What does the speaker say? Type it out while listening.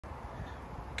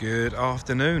Good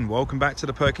afternoon, welcome back to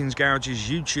the Perkins Garages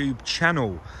YouTube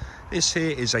channel. This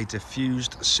here is a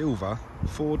Diffused Silver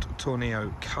Ford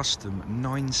Tourneo custom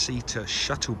 9-seater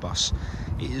shuttle bus.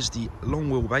 It is the long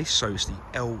wheelbase, so it's the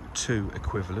L2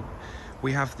 equivalent.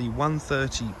 We have the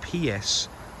 130 PS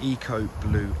Eco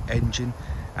Blue engine,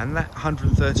 and that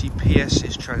 130 PS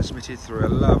is transmitted through a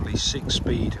lovely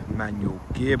 6-speed manual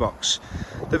gearbox.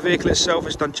 The vehicle itself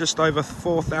has done just over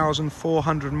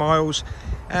 4,400 miles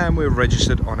and we're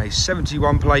registered on a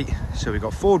 71 plate, so we've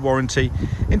got Ford warranty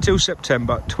until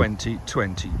September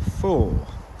 2024.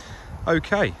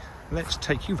 Okay, let's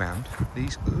take you round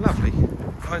these lovely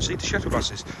 9-seater shuttle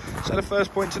buses. So the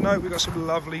first point to note, we've got some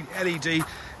lovely LED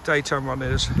daytime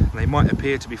runners. They might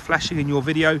appear to be flashing in your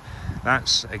video.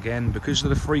 That's again because of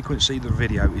the frequency the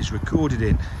video is recorded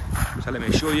in. So let me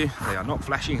assure you, they are not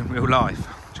flashing in real life.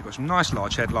 So we've got some nice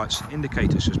large headlights,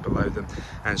 indicators just below them,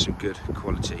 and some good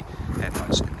quality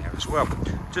headlights in there as well.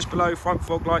 Just below, front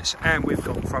fog lights, and we've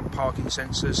got front parking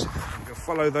sensors. We can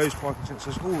follow those parking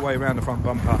sensors all the way around the front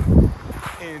bumper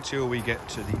until we get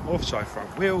to the offside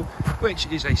front wheel, which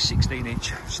is a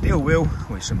 16-inch steel wheel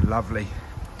with some lovely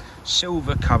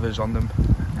silver covers on them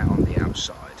and on the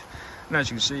outside. And as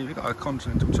you can see, we've got a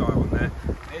Continental tyre on there.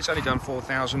 It's only done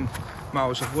 4,000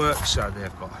 miles of work, so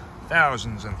they've got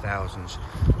thousands and thousands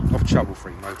of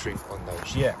trouble-free motoring on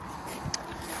those yet.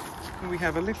 And we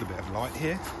have a little bit of light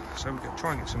here, so we're going to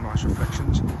try and get some nice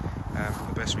reflections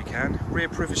the best we can. Rear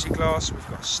privacy glass, we've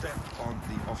got a step on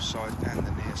the offside and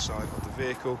the near side of the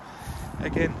vehicle.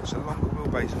 Again, it's a longer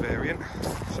wheelbase variant,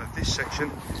 so this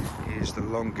section is the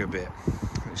longer bit.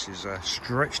 This is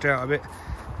stretched out a bit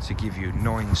to give you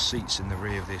 9 seats in the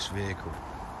rear of this vehicle.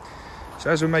 So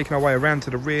as we're making our way around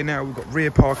to the rear now, we've got rear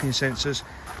parking sensors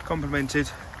complemented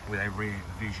with a rear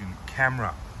vision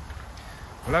camera.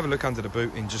 We'll have a look under the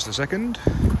boot in just a second,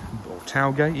 or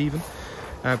tailgate even,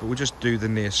 but we'll just do the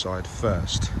near side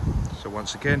first. So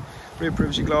once again, rear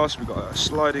privacy glass, we've got a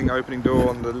sliding opening door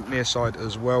on the near side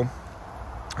as well,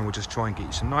 and we'll just try and get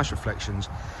you some nice reflections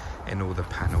in all the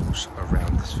panels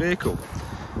around this vehicle.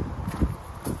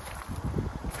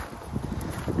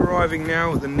 Arriving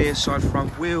now at the near side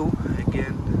front wheel,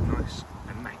 again nice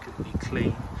immaculately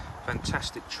clean,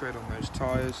 fantastic tread on those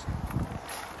tyres.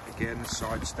 Again, the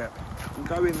side step. We'll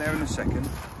go in there in a second,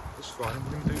 that's fine.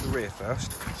 We're going to do the rear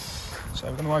first. So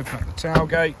we're going to open up the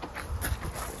tailgate,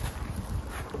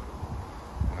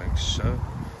 like so.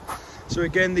 So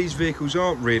again, these vehicles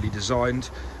aren't really designed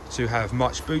to have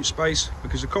much boot space,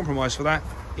 because the compromise for that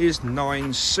is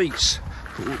 9 seats.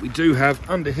 But what we do have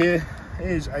under here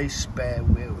is a spare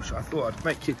wheel, so I thought I'd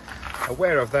make you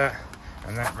aware of that,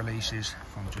 and that releases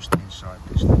from just inside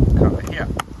this little cutter here.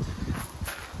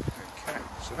 Okay,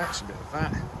 so that's a bit of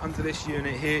that. Under this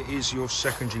unit here is your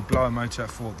secondary blower motor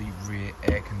for the rear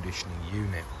air conditioning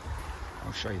unit.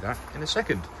 I'll show you that in a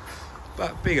second.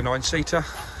 But being a 9-seater,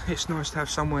 it's nice to have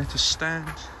somewhere to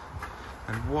stand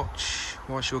and watch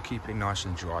whilst you're keeping nice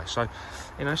and dry. So,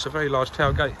 you know, it's a very large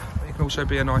tailgate. It can also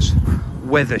be a nice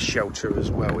weather shelter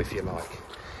as well, if you like.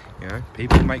 You know,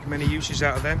 people make many uses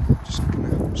out of them. Just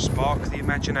spark the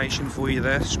imagination for you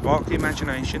there. Spark the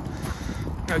imagination.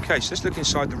 Okay, so let's look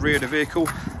inside the rear of the vehicle.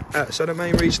 So the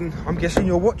main reason I'm guessing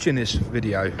you're watching this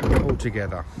video all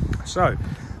together. So,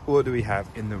 what do we have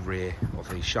in the rear of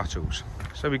these shuttles?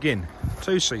 So begin,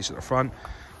 2 seats at the front,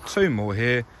 2 more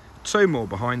here, 2 more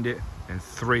behind it, and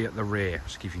 3 at the rear,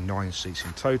 to give you 9 seats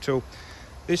in total.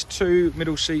 These 2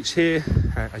 middle seats here,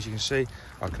 as you can see,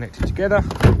 are connected together,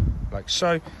 like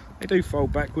so. They do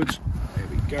fold backwards, there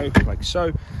we go, like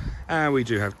so. And we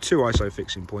do have 2 ISO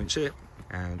fixing points here,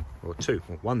 and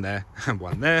one there,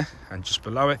 and just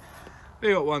below it,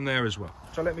 we got one there as well.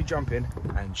 So let me jump in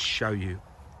and show you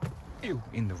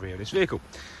in the rear of this vehicle.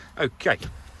 Okay.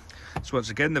 So once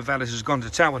again, the valet has gone to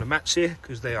town with the mats here,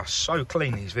 because they are so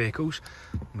clean, these vehicles,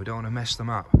 and we don't want to mess them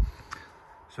up.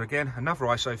 So again, another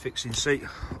ISO fixing seat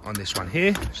on this one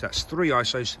here. So that's 3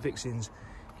 ISO fixings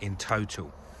in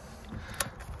total.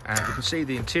 And you can see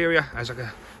the interior has like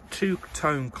a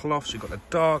 2-tone cloth. So you've got the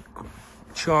dark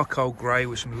charcoal grey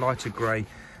with some lighter grey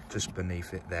just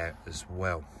beneath it there as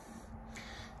well.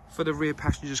 For the rear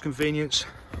passengers' convenience,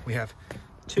 we have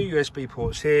 2 USB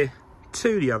ports here,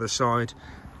 2 the other side,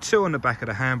 2 on the back of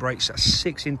the handbrakes. That's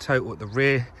 6 in total at the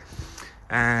rear,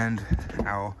 and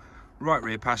our right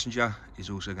rear passenger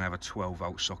is also going to have a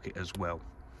 12-volt socket as well.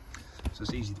 So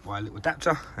it's easy to buy a little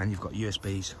adapter, and you've got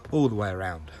USBs all the way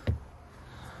around.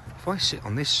 If I sit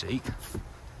on this seat,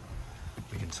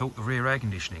 we can talk the rear air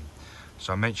conditioning.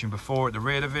 So I mentioned before, at the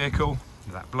rear of the vehicle,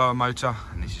 that blower motor,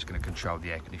 and this is going to control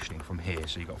the air conditioning from here.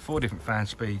 So you've got 4 different fan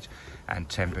speeds and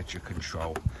temperature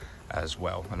control as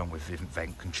well, along with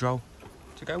vent control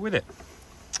to go with it.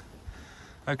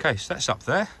 Okay, so that's up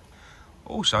there.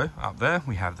 Also up there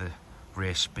we have the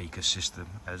rear speaker system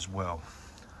as well,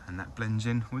 and that blends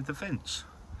in with the vents,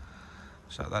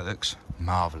 so that looks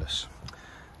marvellous.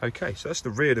 Okay, so that's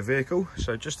the rear of the vehicle.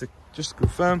 So just to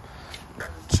confirm,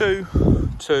 2,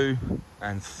 2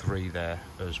 and 3 there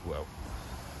as well.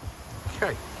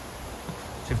 Okay,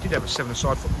 so if you did have a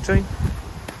 7-side foot routine,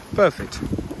 perfect.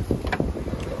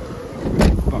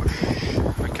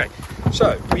 Okay,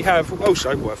 so we have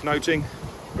also, worth noting,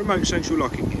 remote central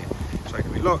locking here, so it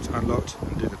can be locked, unlocked,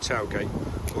 and do the tailgate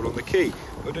all on the key.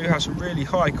 We do have some really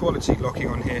high quality locking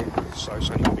on here, so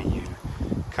it's only going to be you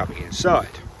coming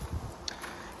inside.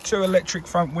 2 electric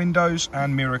front windows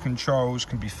and mirror controls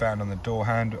can be found on the door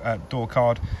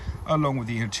card, along with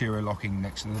the interior locking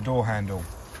next to the door handle.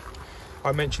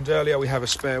 I mentioned earlier we have a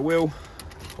spare wheel,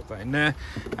 pop that in there,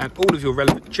 and all of your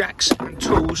relevant jacks and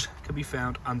tools can be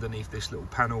found underneath this little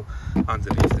panel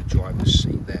underneath the driver's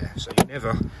seat there, so you're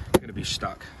never going to be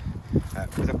stuck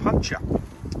with a puncher.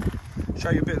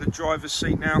 Show you a bit of the driver's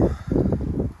seat now.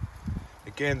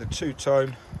 Again, the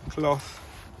 2-tone cloth,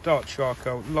 dark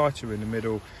charcoal, lighter in the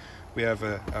middle. We have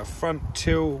a front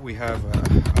tilt, we have a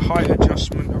height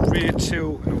adjustment, a rear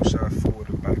tilt, and also a forward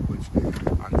and backwards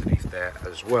underneath there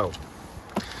as well.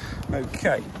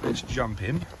 Okay, let's jump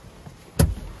in.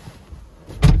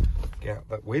 Get out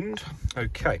that wind.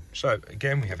 Okay, so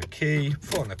again we have a key,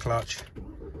 foot on the clutch,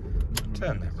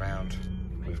 turn that round,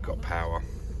 we've got power.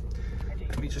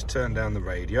 Let me just turn down the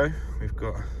radio. We've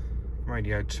got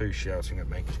radio 2 shouting at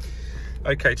me.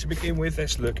 Okay, to begin with,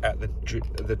 let's look at the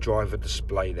driver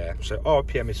display there. So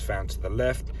RPM is found to the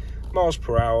left, miles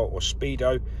per hour or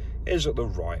speedo is at the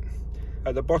right.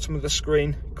 At the bottom of the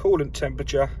screen, coolant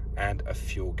temperature and a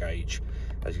fuel gauge.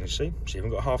 As you can see, it's even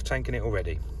got a half tank in it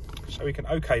already. So we can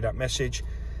OK that message.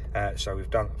 So we've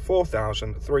done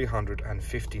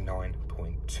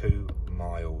 4,359.2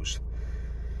 miles.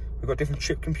 We've got different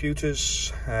chip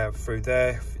computers through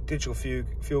there, digital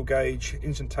fuel gauge,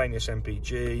 instantaneous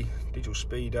MPG, digital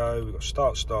speedo, we've got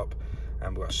start stop,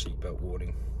 and we've got a seatbelt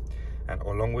warning, and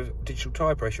along with digital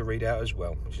tyre pressure readout as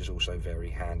well, which is also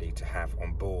very handy to have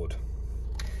on board.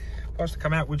 If I was to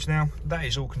come outwards now, that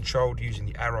is all controlled using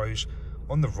the arrows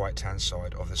on the right hand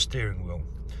side of the steering wheel.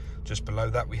 Just below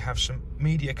that we have some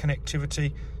media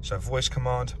connectivity, so voice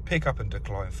command, pick up and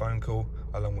decline phone call,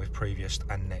 along with previous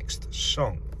and next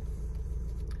song.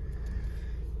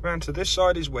 Round to this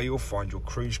side is where you'll find your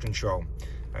cruise control.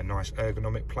 A nice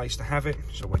ergonomic place to have it,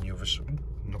 so when you've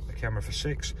knocked the camera for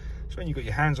 6, so when you've got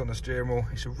your hands on the steering wheel,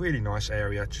 it's a really nice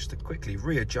area just to quickly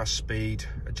readjust speed,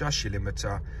 adjust your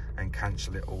limiter and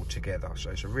cancel it all together.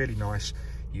 So it's a really nice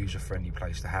user-friendly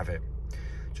place to have it.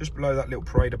 Just below that little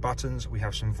parade of buttons we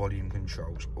have some volume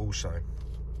controls also.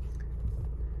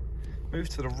 Move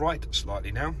to the right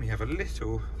slightly now, we have a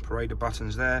little parade of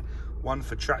buttons there, one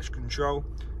for traction control,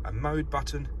 a mode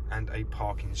button and a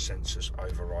parking sensors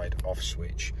override off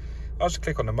switch. I was to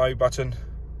click on the mode button,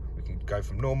 we can go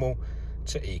from normal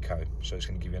to eco, so it's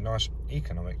going to give you a nice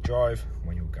economic drive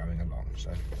when you're going along. So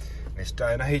in this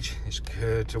day and age it's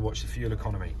good to watch the fuel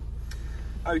economy.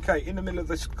 Okay, in the middle of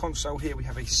this console here we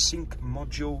have a sync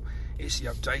module. It's the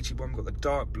updated one. We've got the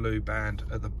dark blue band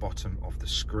at the bottom of the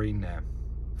screen there.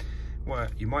 Well,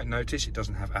 you might notice it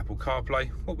doesn't have Apple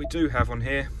CarPlay. What we do have on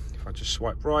here, if I just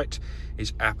swipe right,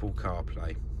 is Apple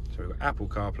CarPlay. So we've got Apple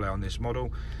CarPlay on this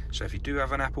model. So if you do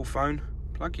have an Apple phone,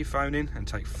 plug your phone in and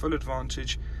take full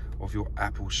advantage of your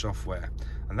Apple software.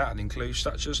 And that includes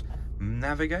such as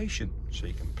navigation. So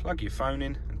you can plug your phone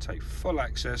in and take full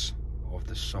access of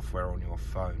the software on your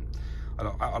phone.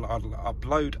 I'll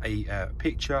upload a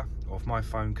picture of my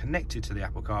phone connected to the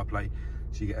Apple CarPlay,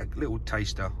 so you get a little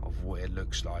taster of what it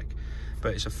looks like.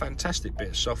 But it's a fantastic bit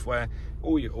of software.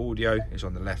 All your audio is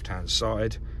on the left hand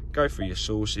side. Go through your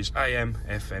sources, AM,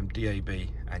 FM, DAB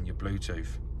and your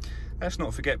Bluetooth. Let's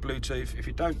not forget Bluetooth. If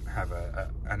you don't have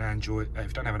an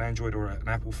Android or an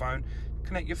Apple phone,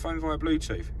 connect your phone via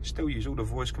Bluetooth. Still use all the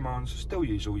voice commands, still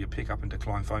use all your pick up and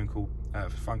decline phone call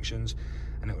functions,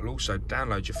 and it will also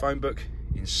download your phone book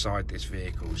inside this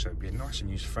vehicle, so it'll be nice and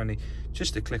user friendly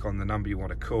just to click on the number you want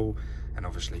to call, and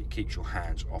obviously it keeps your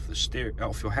hands off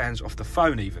the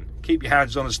phone. Even keep your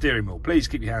hands on the steering wheel, please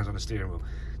keep your hands on the steering wheel,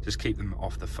 just keep them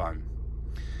off the phone.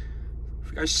 If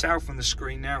we go south on the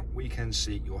screen now, we can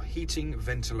see your heating,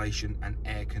 ventilation and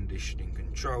air conditioning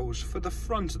controls for the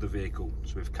front of the vehicle.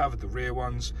 So we've covered the rear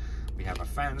ones. We have a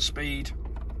fan speed,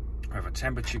 we have a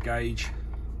temperature gauge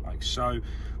like so,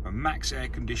 a max air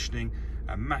conditioning,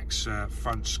 a max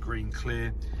front screen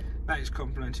clear, That is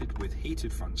complemented with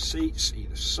heated front seats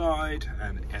either side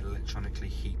and an electronically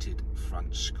heated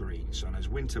front screen. So in those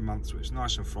winter months where it's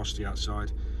nice and frosty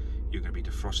outside, you're going to be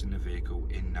defrosting the vehicle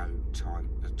in no time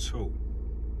at all.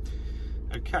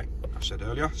 Okay, I said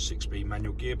earlier, 6-speed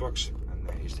manual gearbox, and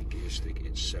there is the gear stick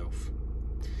itself.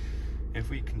 If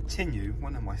we continue,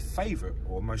 one of my favourite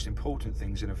or most important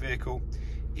things in a vehicle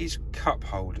is cup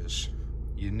holders.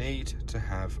 You need to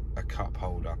have a cup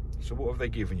holder. So what have they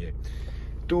given you?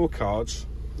 Door cards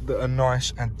that are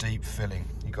nice and deep filling.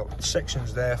 You've got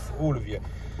sections there for all of your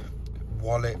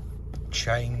wallet,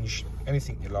 change,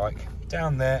 anything you like.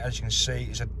 Down there, as you can see,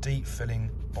 is a deep filling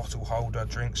bottle holder,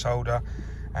 drinks holder,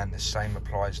 and the same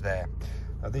applies there.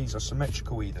 Now these are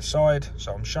symmetrical either side,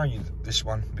 so I'm showing you this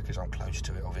one because I'm close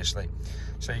to it, obviously.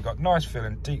 So you've got nice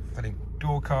filling, deep filling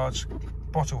door cards,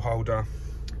 bottle holder,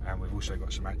 and we've also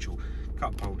got some actual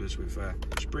cup holders with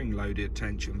spring-loaded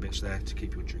tension bits there to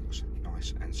keep your drinks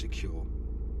nice and secure.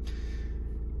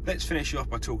 Let's finish off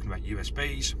by talking about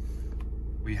USBs.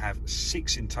 We have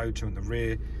 6 in total in the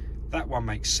rear. That one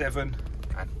makes 7,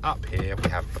 and up here we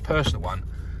have a personal one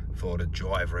for the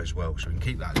driver as well, so we can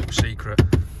keep that a little secret.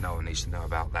 No one needs to know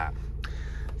about that.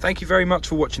 Thank you very much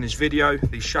for watching this video.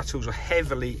 These shuttles are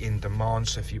heavily in demand,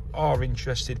 so if you are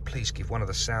interested, please give one of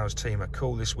the sales team a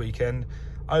call this weekend.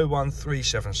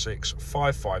 01376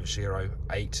 550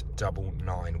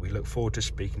 899. We look forward to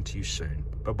speaking to you soon.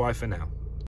 Bye bye for now.